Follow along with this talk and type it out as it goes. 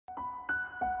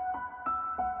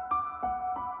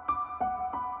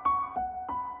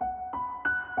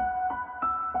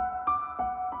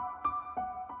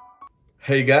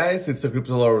Hey guys, it's the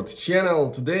Crypto Lord channel.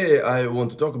 Today I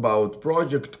want to talk about a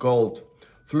project called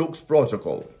Flux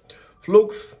protocol.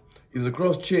 Flux is a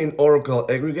cross-chain Oracle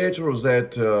aggregator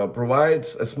that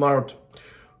provides a smart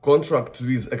contract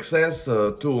with access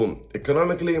to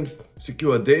economically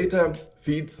secure data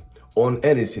feeds on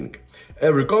anything.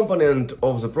 Every component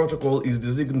of the protocol is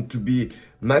designed to be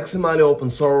maximally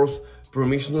open source,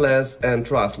 permissionless and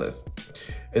trustless,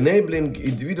 enabling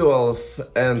individuals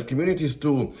and communities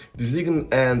to design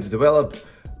and develop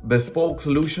bespoke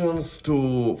solutions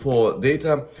for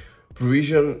data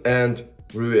provision and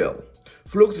reveal.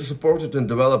 Flux is supported and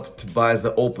developed by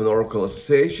the Open Oracle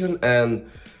Association,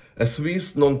 and a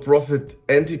Swiss non-profit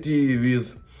entity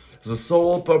with the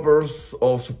sole purpose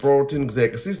of supporting the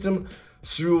ecosystem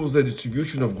through the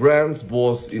distribution of grants,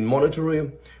 both in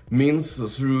monetary means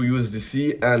through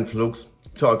USDC and Flux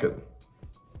token.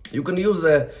 You can use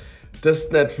a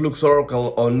testnet Flux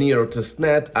Oracle or near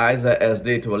testnet either as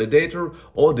data validator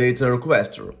or data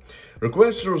requester.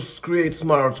 Requesters create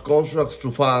smart contracts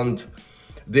to fund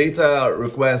data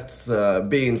requests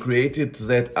being created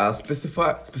that are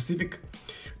specific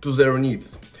to their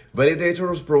needs.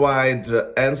 Validators provide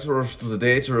answers to the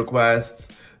data requests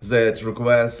that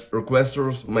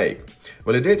requesters make.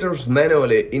 Validators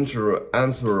manually enter,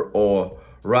 answer, or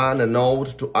run a node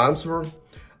to answer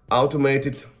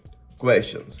automated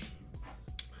questions.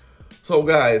 So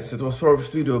guys, it was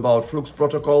first video about Flux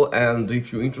protocol, and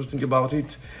if you're interested about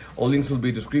it, all links will be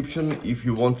in the description if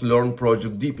you want to learn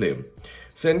project deeply.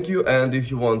 Thank you, and if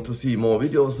you want to see more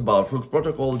videos about Flux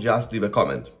protocol, just leave a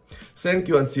comment. Thank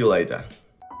you and see you later.